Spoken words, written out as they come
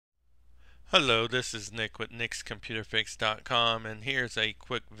Hello, this is Nick with nickscomputerfix.com, and here's a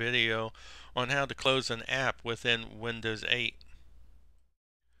quick video on how to close an app within Windows 8.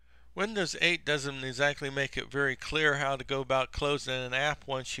 Windows 8 doesn't exactly make it very clear how to go about closing an app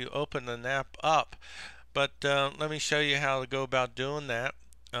once you open an app up, but let me show you how to go about doing that.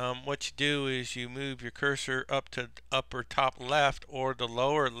 What you do is you move your cursor up to upper top left or the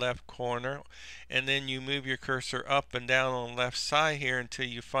lower left corner, and then you move your cursor up and down on the left side here until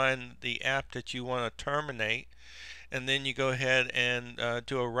you find the app that you want to terminate, and then you go ahead and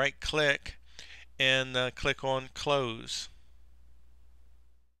do a right click and click on close.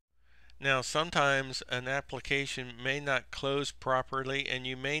 Now, sometimes an application may not close properly, and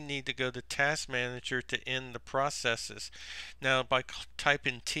you may need to go to Task Manager to end the processes. Now, by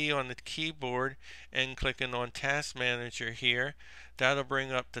typing T on the keyboard and clicking on Task Manager here, that'll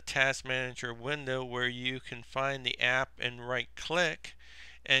bring up the Task Manager window where you can find the app and right-click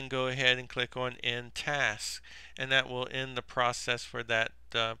and go ahead and click on End Task, and that will end the process for that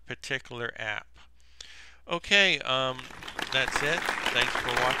particular app. Okay, that's it. Thanks for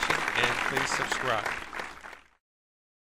watching, and please subscribe.